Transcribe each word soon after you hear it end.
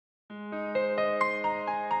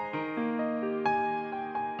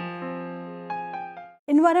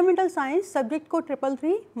Environmental Science, Subject Code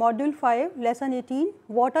 333, Module 5, Lesson 18,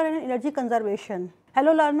 Water and Energy Conservation.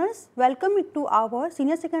 Hello learners, welcome to our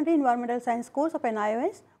Senior Secondary Environmental Science course of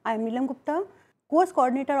NIOS. I am Neelam Gupta, Course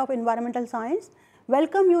Coordinator of Environmental Science.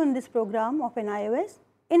 Welcome you in this program of NIOS.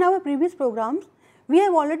 In our previous programs, we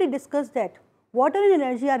have already discussed that water and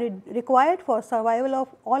energy are required for survival of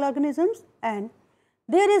all organisms, and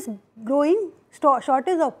there is growing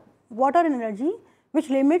shortage of water and energy which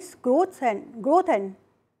limits growth and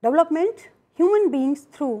development. Human beings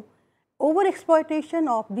through overexploitation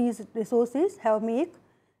of these resources have made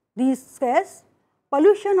these scarce.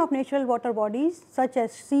 Pollution of natural water bodies such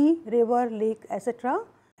as sea, river, lake, etc.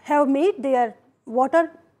 have made their water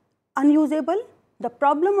unusable. The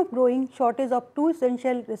problem of growing shortage of two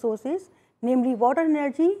essential resources, namely water and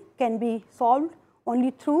energy, can be solved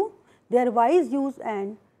only through their wise use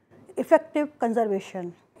and effective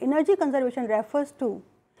conservation. Energy conservation refers to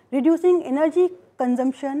reducing energy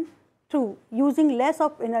consumption through using less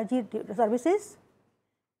of energy services.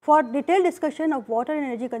 For detailed discussion of water and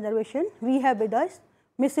energy conservation, we have with us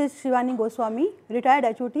Mrs. Shivani Goswami, retired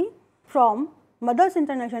HOD from Mothers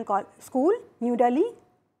International School, New Delhi.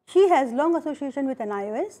 She has long association with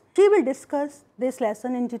NIOS. She will discuss this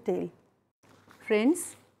lesson in detail.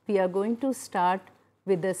 Friends, we are going to start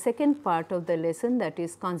with the second part of the lesson, that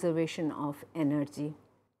is conservation of energy.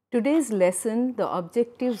 Today's lesson, the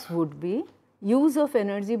objectives would be use of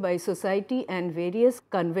energy by society and various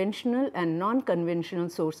conventional and non-conventional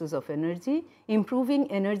sources of energy,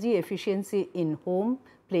 improving energy efficiency in home,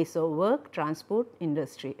 place of work, transport,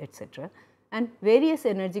 industry, etc., and various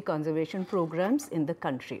energy conservation programs in the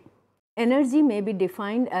country. Energy may be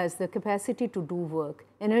defined as the capacity to do work.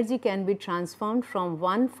 Energy can be transformed from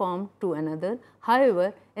one form to another.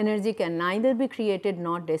 However, energy can neither be created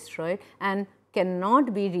nor destroyed and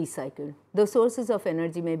cannot be recycled. The sources of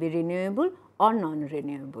energy may be renewable or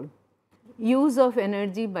non-renewable. Use of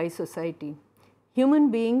energy by society. Human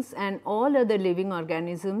beings and all other living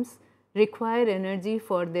organisms require energy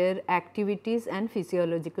for their activities and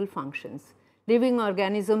physiological functions. Living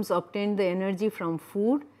organisms obtain the energy from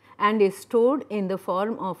food and is stored in the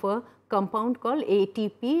form of a compound called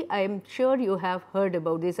ATP. I am sure you have heard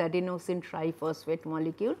about this adenosine triphosphate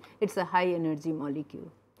molecule. It is a high energy molecule.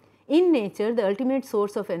 In nature, the ultimate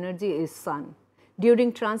source of energy is sun.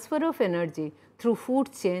 During transfer of energy through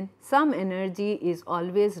food chain, some energy is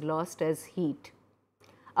always lost as heat.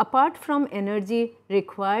 Apart from energy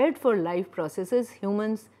required for life processes,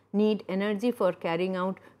 humans need energy for carrying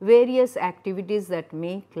out various activities that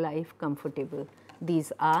make life comfortable.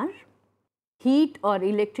 These are: heat or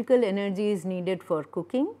electrical energy is needed for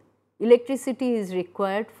cooking. Electricity is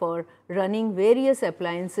required for running various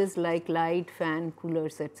appliances like light, fan,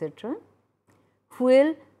 coolers, etc.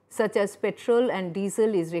 Fuel such as petrol and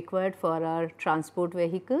diesel is required for our transport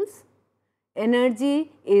vehicles.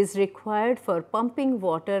 Energy is required for pumping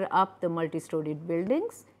water up the multi-storied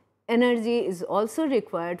buildings. Energy is also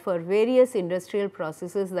required for various industrial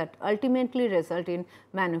processes that ultimately result in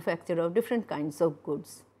manufacture of different kinds of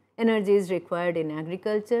goods. Energy is required in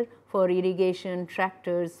agriculture, for irrigation,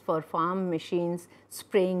 tractors, for farm machines,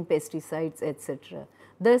 spraying pesticides, etc.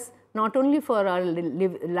 Thus, not only for our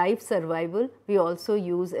life survival, we also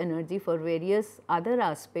use energy for various other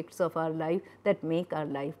aspects of our life that make our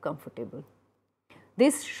life comfortable.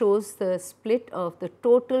 This shows the split of the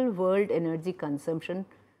total world energy consumption.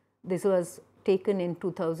 This was taken in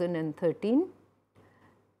 2013.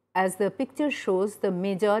 As the picture shows, the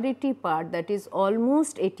majority part, that is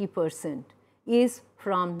almost 80%, is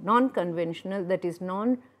from non-conventional, that is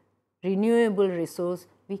non-renewable resource.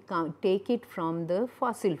 We can take it from the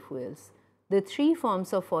fossil fuels. The three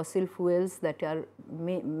forms of fossil fuels that are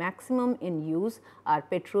maximum in use are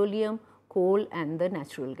petroleum, coal and the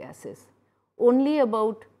natural gases. Only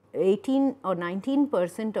about 18 or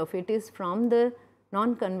 19% of it is from the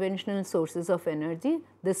non-conventional sources of energy,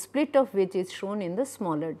 the split of which is shown in the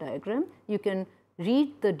smaller diagram. You can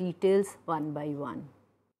read the details one by one.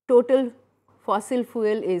 Total fossil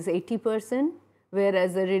fuel is 80%,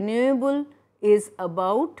 whereas the renewable is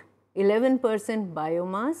about 11%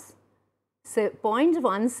 biomass,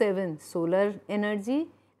 0.17 solar energy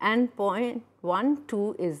and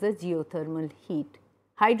 0.12 is the geothermal heat.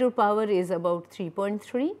 Hydropower is about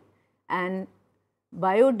 3.3 and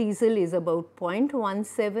biodiesel is about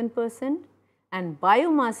 0.17% and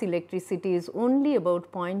biomass electricity is only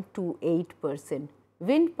about 0.28%.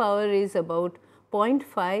 Wind power is about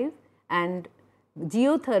 0.5 and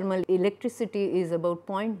geothermal electricity is about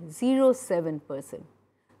 0.07%.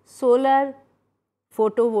 Solar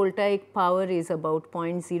photovoltaic power is about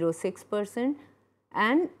 0.06%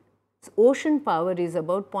 and Ocean power is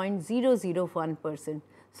about 0.001%.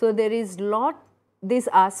 So, there is this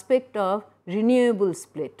aspect of renewable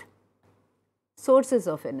split. Sources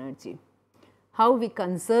of energy, how we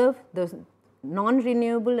conserve the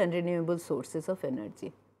non-renewable and renewable sources of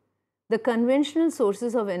energy. The conventional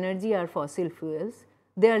sources of energy are fossil fuels.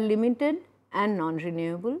 They are limited and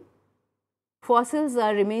non-renewable. Fossils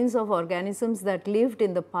are remains of organisms that lived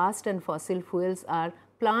in the past, and fossil fuels are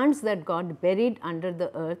plants that got buried under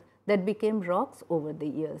the earth that became rocks over the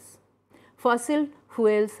years. Fossil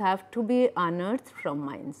fuels have to be unearthed from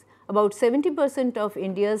mines. About 70% of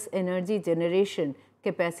India's energy generation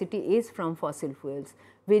capacity is from fossil fuels,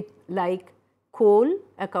 with like coal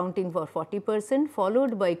accounting for 40%,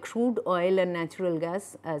 followed by crude oil and natural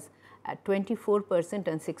gas as at 24%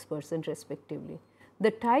 and 6% respectively.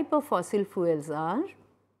 The type of fossil fuels are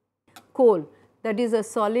coal, that is a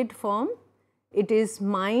solid form. It is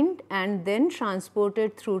mined and then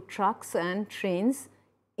transported through trucks and trains.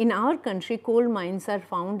 In our country, coal mines are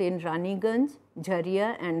found in Raniganj,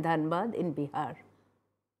 Jharia and Dhanbad in Bihar.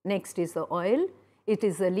 Next is the oil. It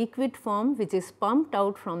is a liquid form which is pumped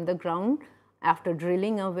out from the ground after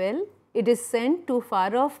drilling a well. It is sent to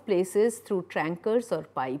far off places through tankers or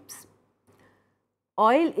pipes.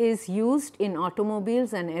 Oil is used in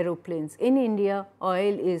automobiles and aeroplanes. In India,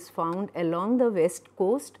 oil is found along the west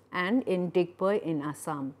coast and in Digboi in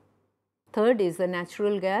Assam. Third is the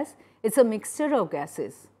natural gas. It is a mixture of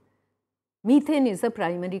gases. Methane is the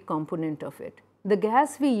primary component of it. The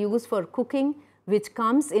gas we use for cooking, which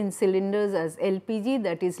comes in cylinders as LPG,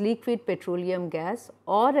 that is liquid petroleum gas,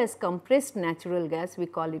 or as compressed natural gas, we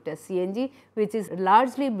call it as CNG, which is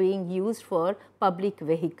largely being used for public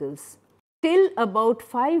vehicles. Till about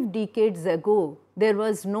 5 decades ago, there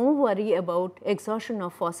was no worry about exhaustion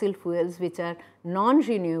of fossil fuels which are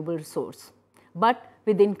non-renewable source. But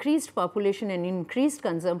with increased population and increased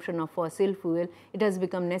consumption of fossil fuel, it has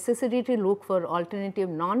become necessary to look for alternative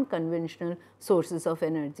non-conventional sources of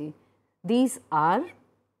energy. These are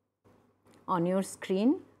on your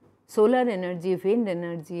screen: solar energy, wind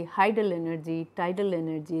energy, hydel energy, tidal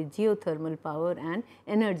energy, geothermal power and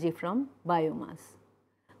energy from biomass.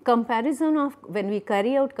 Comparison of, when we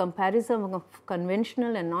carry out comparison of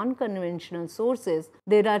conventional and non-conventional sources,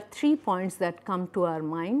 there are 3 points that come to our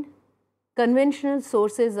mind. Conventional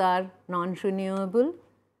sources are non-renewable.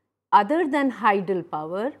 Other than hydel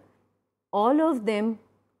power, all of them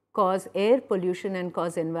cause air pollution and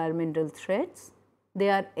cause environmental threats. They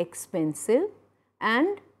are expensive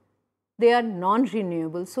and they are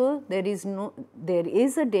non-renewable. So, there is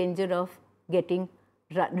a danger of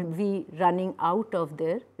running out of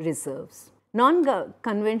their reserves.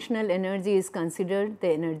 Non-conventional energy is considered the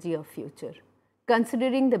energy of future.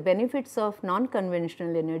 Considering the benefits of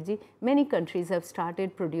non-conventional energy, many countries have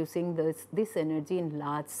started producing this energy in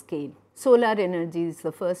large scale. Solar energy is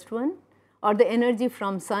the first one, or the energy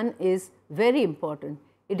from sun is very important.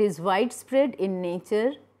 It is widespread in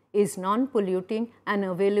nature, is non-polluting and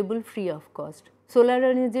available free of cost. Solar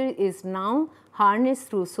energy is now harnessed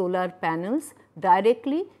through solar panels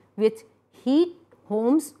directly, which heat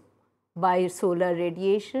homes by solar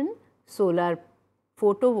radiation, solar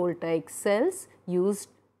photovoltaic cells used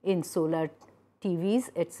in solar TVs,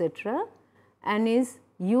 etc., and is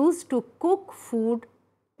used to cook food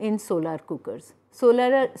in solar cookers.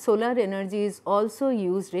 Solar energy is also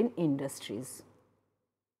used in industries.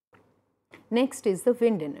 Next is the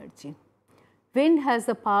wind energy. Wind has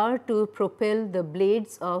the power to propel the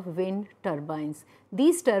blades of wind turbines.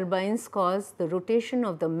 These turbines cause the rotation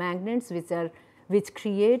of the magnets which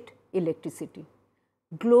create electricity.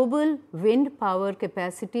 Global wind power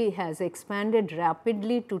capacity has expanded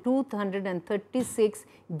rapidly to 236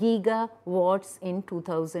 gigawatts in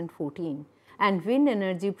 2014, and wind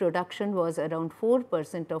energy production was around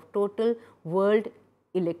 4% of total world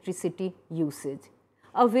electricity usage.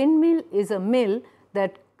 A windmill is a mill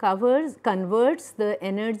that converts the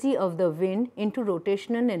energy of the wind into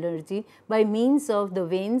rotational energy by means of the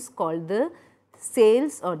vanes called the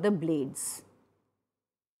sails or the blades.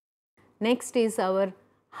 Next is our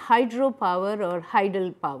hydropower or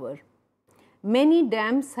hydel power. Many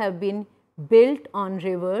dams have been built on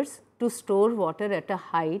rivers to store water at a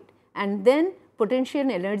height, and then potential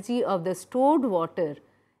energy of the stored water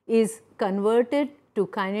is converted to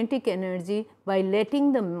kinetic energy by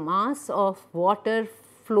letting the mass of water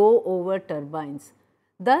flow over turbines.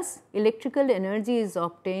 Thus, electrical energy is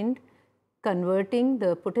obtained, converting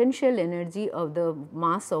the potential energy of the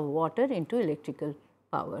mass of water into electrical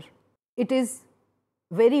power. It is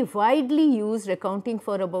very widely used, accounting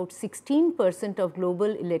for about 16% of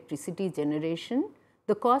global electricity generation.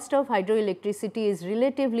 The cost of hydroelectricity is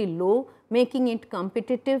relatively low, making it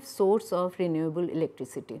competitive source of renewable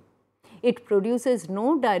electricity. It produces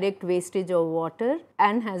no direct wastage of water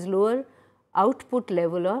and has lower output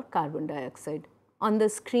level of carbon dioxide. On the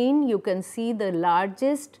screen you can see the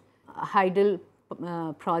largest hydel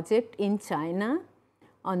project in China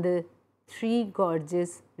on the Three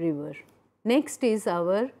Gorges River. Next is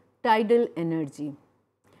our tidal energy.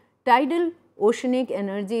 Tidal oceanic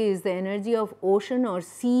energy is the energy of ocean or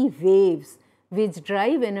sea waves which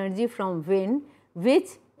drive energy from wind, which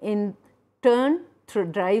in turn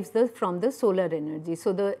drives from the solar energy.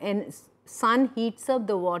 So, the sun heats up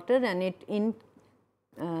the water and it in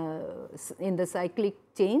the cyclic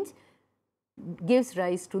change gives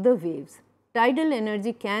rise to the waves. Tidal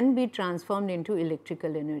energy can be transformed into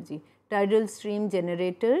electrical energy. Tidal stream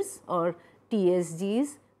generators or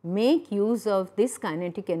TSGs make use of this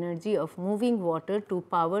kinetic energy of moving water to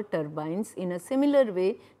power turbines in a similar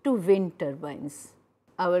way to wind turbines.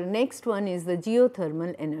 Our next one is the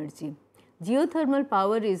geothermal energy. Geothermal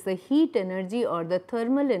power is the heat energy or the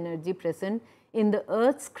thermal energy present in the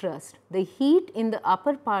earth's crust. The heat in the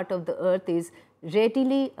upper part of the earth is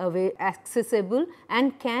readily accessible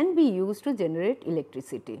and can be used to generate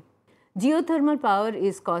electricity. Geothermal power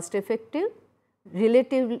is cost effective,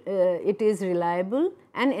 it is reliable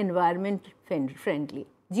and environment friendly.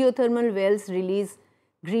 Geothermal wells release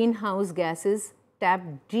greenhouse gases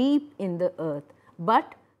tapped deep in the earth,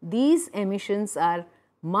 but these emissions are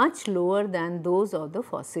much lower than those of the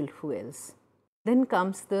fossil fuels. Then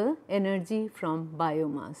comes the energy from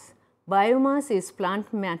biomass. Biomass is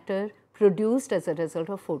plant matter produced as a result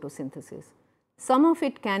of photosynthesis. Some of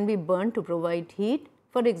it can be burned to provide heat,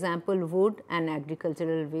 for example, wood and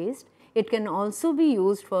agricultural waste. It can also be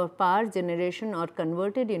used for power generation or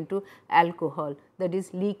converted into alcohol, that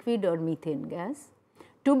is liquid or methane gas,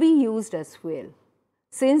 to be used as fuel.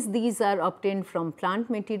 Since these are obtained from plant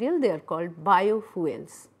material, they are called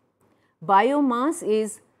biofuels. Biomass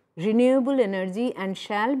is renewable energy and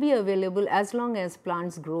shall be available as long as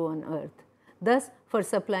plants grow on earth. Thus, for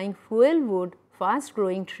supplying fuel wood, fast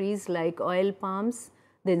growing trees like oil palms,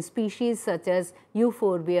 then species such as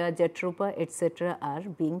Euphorbia, Jatropha, etc. are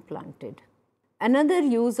being planted. Another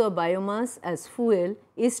use of biomass as fuel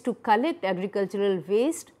is to collect agricultural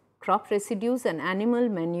waste, crop residues and animal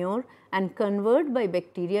manure and convert by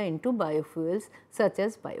bacteria into biofuels such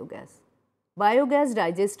as biogas. Biogas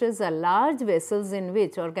digesters are large vessels in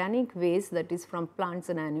which organic waste, that is from plants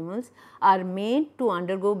and animals, are made to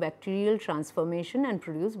undergo bacterial transformation and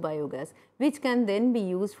produce biogas, which can then be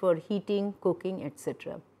used for heating, cooking,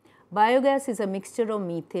 etc. Biogas is a mixture of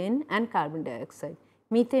methane and carbon dioxide.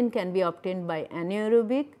 Methane can be obtained by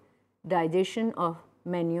anaerobic digestion of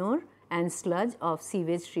manure and sludge of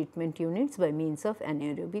sewage treatment units by means of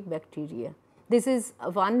anaerobic bacteria. This is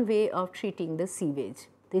one way of treating the sewage.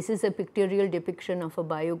 This is a pictorial depiction of a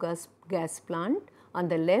biogas gas plant. On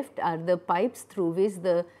the left are the pipes through which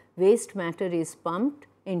the waste matter is pumped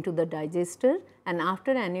into the digester, and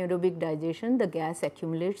after anaerobic digestion the gas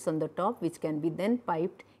accumulates on the top, which can be then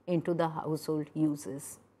piped into the household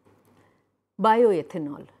uses.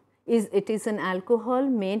 Bioethanol is an alcohol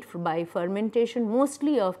made by fermentation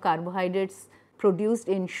mostly of carbohydrates produced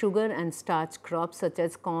in sugar and starch crops such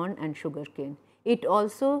as corn and sugarcane. It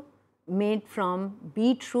also made from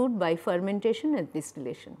beetroot by fermentation and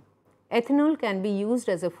distillation. Ethanol can be used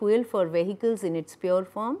as a fuel for vehicles in its pure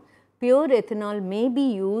form. Pure ethanol may be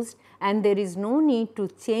used and there is no need to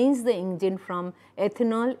change the engine from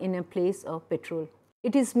ethanol in a place of petrol.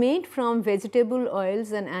 It is made from vegetable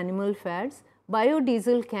oils and animal fats.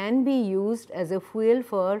 Biodiesel can be used as a fuel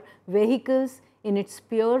for vehicles in its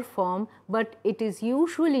pure form, but it is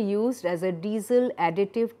usually used as a diesel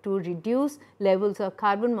additive to reduce levels of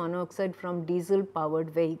carbon monoxide from diesel powered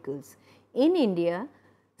vehicles. In India,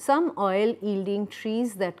 some oil yielding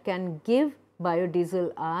trees that can give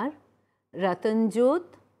biodiesel are Ratanjot,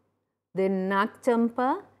 then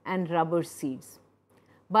Nagchampa and rubber seeds.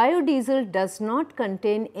 Biodiesel does not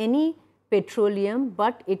contain any petroleum,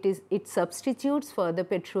 but it substitutes for the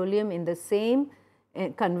petroleum in the same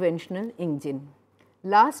conventional engine.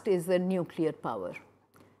 Last is the nuclear power.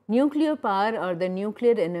 Nuclear power or the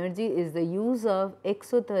nuclear energy is the use of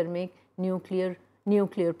exothermic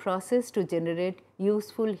nuclear process to generate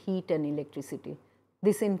useful heat and electricity.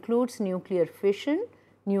 This includes nuclear fission,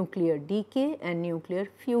 nuclear decay and nuclear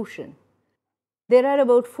fusion. There are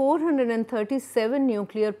about 437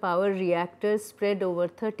 nuclear power reactors spread over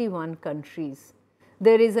 31 countries.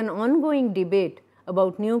 There is an ongoing debate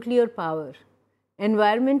about nuclear power.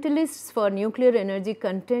 Environmentalists for nuclear energy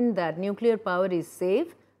contend that nuclear power is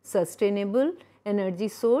safe, sustainable energy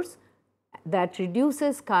source that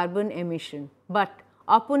reduces carbon emission, but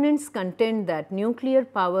opponents contend that nuclear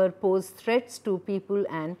power poses threats to people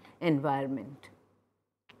and environment.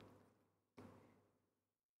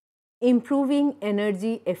 Improving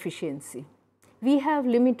energy efficiency. We have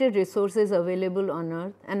limited resources available on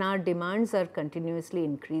earth and our demands are continuously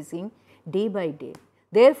increasing day by day.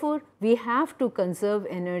 Therefore, we have to conserve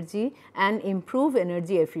energy and improve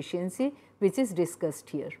energy efficiency, which is discussed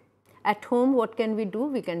here. At home, what can we do?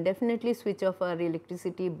 We can definitely switch off our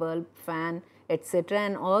electricity, bulb, fan, etc.,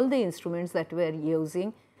 and all the instruments that we are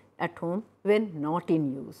using at home when not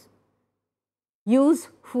in use. Use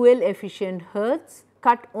fuel efficient hearths,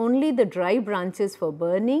 cut only the dry branches for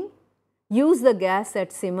burning, use the gas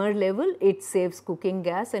at simmer level, it saves cooking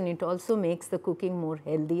gas and it also makes the cooking more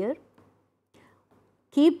healthier.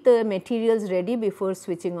 Keep the materials ready before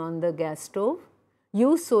switching on the gas stove.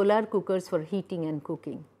 Use solar cookers for heating and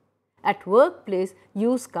cooking. At workplace,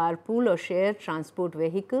 use carpool or shared transport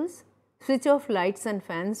vehicles. Switch off lights and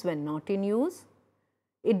fans when not in use.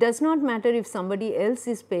 It does not matter if somebody else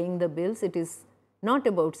is paying the bills, it is not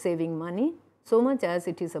about saving money so much as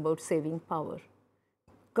it is about saving power.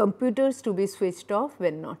 Computers to be switched off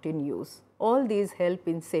when not in use. All these help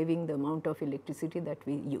in saving the amount of electricity that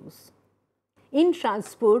we use. In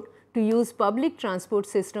transport, to use public transport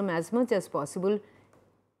system as much as possible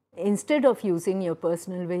instead of using your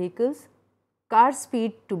personal vehicles. Car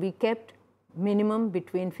speed to be kept minimum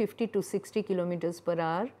between 50 to 60 kilometers per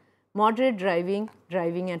hour. Moderate driving,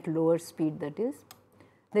 driving at lower speed, that is.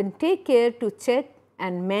 Then take care to check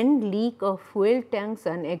and mend leak of fuel tanks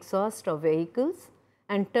and exhaust of vehicles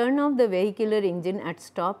and turn off the vehicular engine at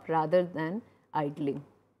stop rather than idling.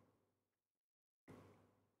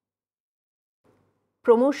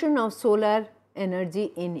 Promotion of solar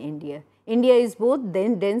energy in India. India is both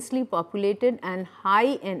densely populated and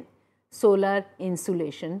high in solar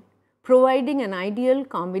insulation, providing an ideal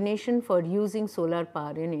combination for using solar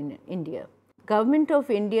power in India. Government of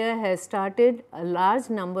India has started a large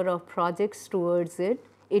number of projects towards it.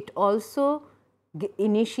 It also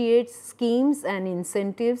initiates schemes and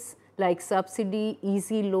incentives like subsidy,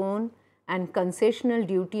 easy loan and concessional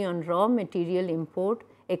duty on raw material import,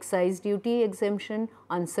 excise duty exemption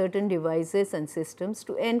on certain devices and systems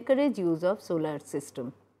to encourage use of solar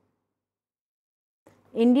system.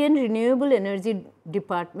 Indian Renewable Energy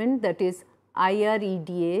Department, that is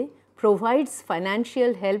IREDA, provides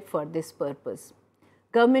financial help for this purpose.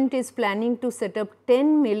 Government is planning to set up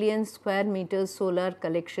 10 million square meters solar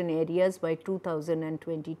collection areas by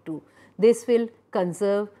 2022. This will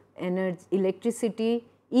conserve electricity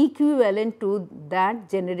equivalent to that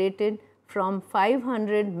generated from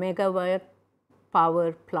 500 megawatt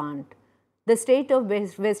power plant. The state of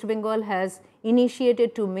West Bengal has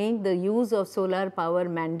initiated to make the use of solar power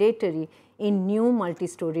mandatory in new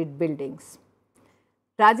multi-storied buildings.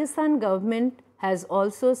 Rajasthan government has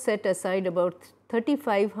also set aside about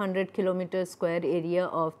 3,500 kilometer square area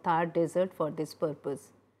of Thar desert for this purpose.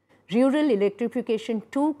 Rural electrification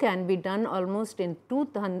too can be done almost in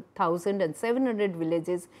 2,700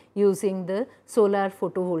 villages using the solar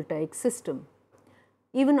photovoltaic system.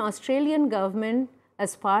 Even Australian government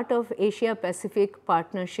as part of Asia Pacific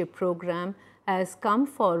Partnership Program has come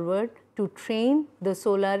forward to train the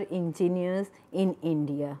solar engineers in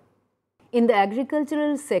India. In the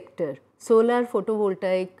agricultural sector, solar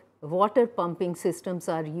photovoltaic water pumping systems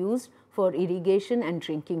are used for irrigation and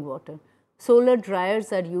drinking water. Solar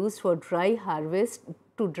dryers are used for dry harvest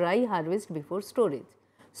before storage.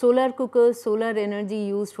 Solar cookers, solar energy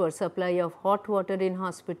used for supply of hot water in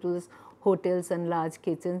hospitals, hotels and large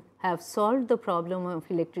kitchens have solved the problem of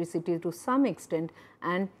electricity to some extent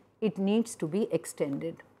and it needs to be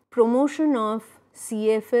extended. Promotion of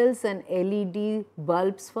CFLs and LED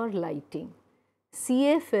bulbs for lighting.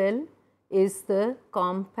 CFL is the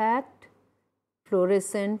compact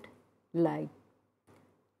fluorescent light.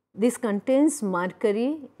 This contains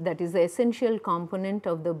mercury, that is the essential component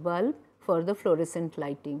of the bulb for the fluorescent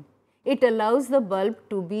lighting. It allows the bulb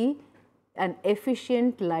to be an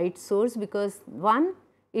efficient light source because one,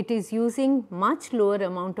 it is using much lower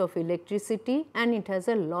amount of electricity and it has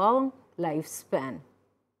a long lifespan.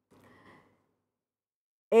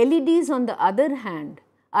 LEDs on the other hand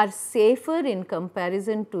are safer in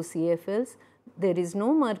comparison to CFLs. There is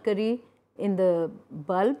no mercury in the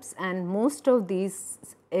bulbs and most of these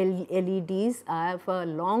LEDs have a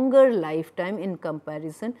longer lifetime in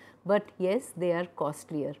comparison, but yes, they are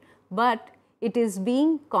costlier, but it is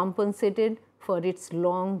being compensated for its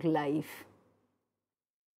long life.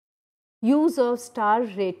 Use of star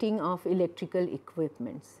rating of electrical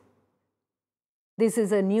equipments. This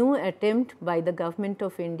is a new attempt by the Government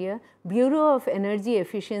of India. Bureau of Energy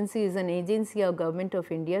Efficiency is an agency of Government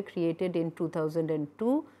of India created in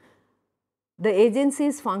 2002. The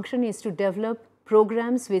agency's function is to develop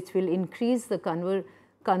programs which will increase the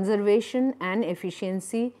conservation and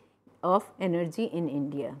efficiency of energy in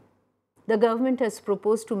India. The government has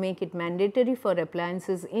proposed to make it mandatory for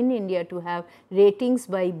appliances in India to have ratings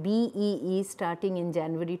by BEE starting in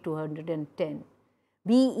January 2010.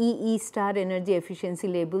 BEE star energy efficiency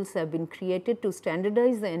labels have been created to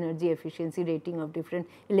standardize the energy efficiency rating of different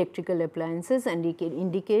electrical appliances and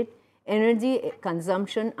indicate energy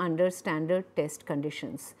consumption under standard test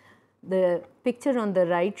conditions. The picture on the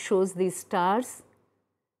right shows these stars,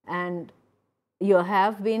 and you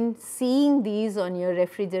have been seeing these on your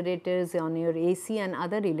refrigerators, on your AC and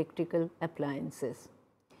other electrical appliances.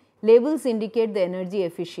 Labels indicate the energy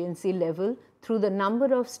efficiency level through the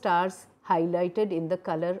number of stars highlighted in the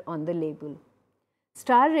color on the label.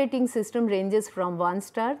 Star rating system ranges from 1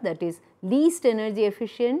 star, that is least energy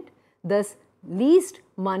efficient, thus least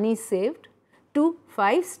money saved, to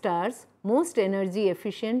 5 stars, most energy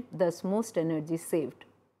efficient, thus most energy saved.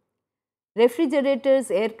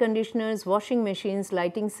 Refrigerators, air conditioners, washing machines,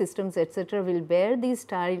 lighting systems, etc. will bear these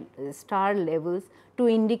star levels to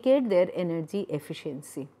indicate their energy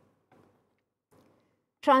efficiency.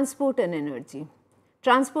 Transport and energy.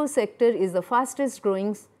 Transport sector is the fastest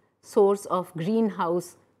growing source of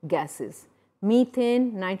greenhouse gases.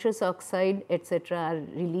 Methane, nitrous oxide, etc. are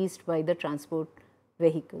released by the transport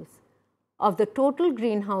vehicles. Of the total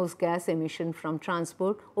greenhouse gas emission from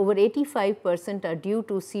transport, over 85% are due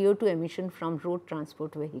to CO2 emission from road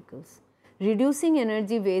transport vehicles. Reducing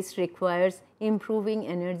energy waste requires improving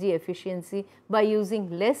energy efficiency by using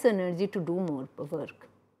less energy to do more work.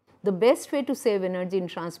 The best way to save energy in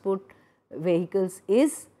transport vehicles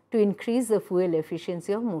is to increase the fuel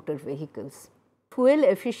efficiency of motor vehicles. Fuel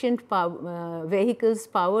efficient vehicles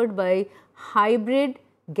powered by hybrid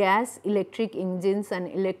gas electric engines and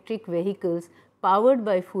electric vehicles powered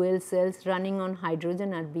by fuel cells running on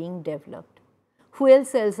hydrogen are being developed. Fuel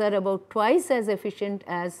cells are about twice as efficient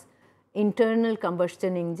as internal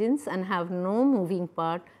combustion engines and have no moving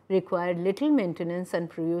part, require little maintenance and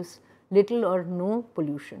produce little or no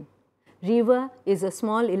pollution. Riva is a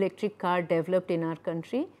small electric car developed in our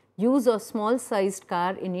country. Use of small sized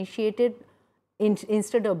car initiated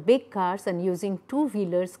instead of big cars and using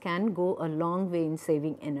two-wheelers can go a long way in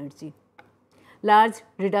saving energy. Large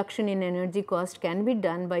reduction in energy cost can be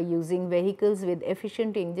done by using vehicles with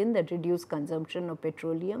efficient engine that reduce consumption of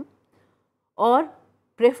petroleum, or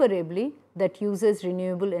preferably that uses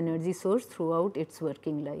renewable energy source throughout its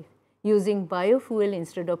working life. Using biofuel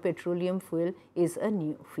instead of petroleum fuel is a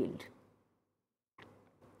new field.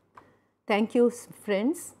 Thank you,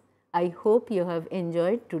 friends. I hope you have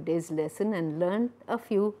enjoyed today's lesson and learned a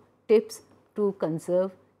few tips to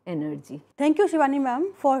conserve energy. Thank you, Shivani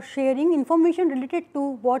ma'am, for sharing information related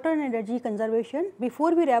to water and energy conservation.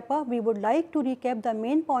 Before we wrap up, we would like to recap the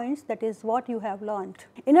main points, that is what you have learned.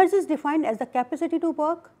 Energy is defined as the capacity to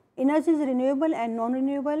work. Energy is renewable and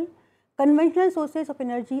non-renewable. Conventional sources of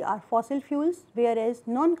energy are fossil fuels, whereas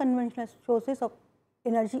non-conventional sources of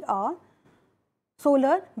energy are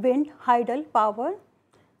solar, wind, hydel power,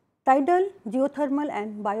 tidal, geothermal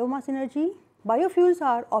and biomass energy. Biofuels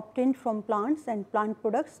are obtained from plants and plant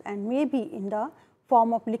products and may be in the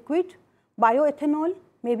form of liquid. Bioethanol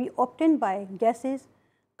may be obtained by gases,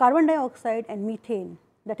 carbon dioxide and methane,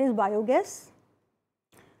 that is biogas.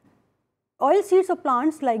 Oil seeds of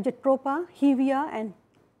plants like Jatropha, Hevea and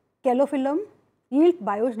Calophyllum yield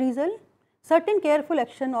biodiesel. Certain careful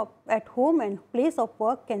action at home and place of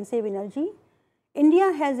work can save energy.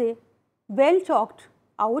 India has a well chalked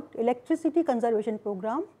out electricity conservation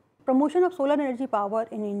program, promotion of solar energy power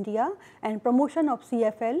in India and promotion of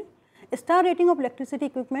CFL, star rating of electricity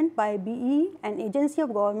equipment by BEE, an agency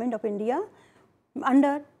of Government of India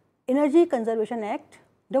under Energy Conservation Act,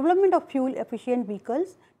 development of fuel efficient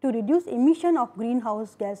vehicles to reduce emission of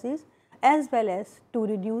greenhouse gases as well as to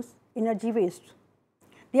reduce energy waste.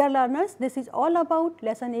 Dear learners, this is all about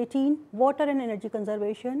lesson 18, water and energy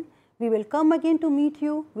conservation. We will come again to meet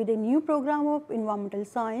you with a new program of environmental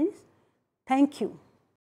science. Thank you.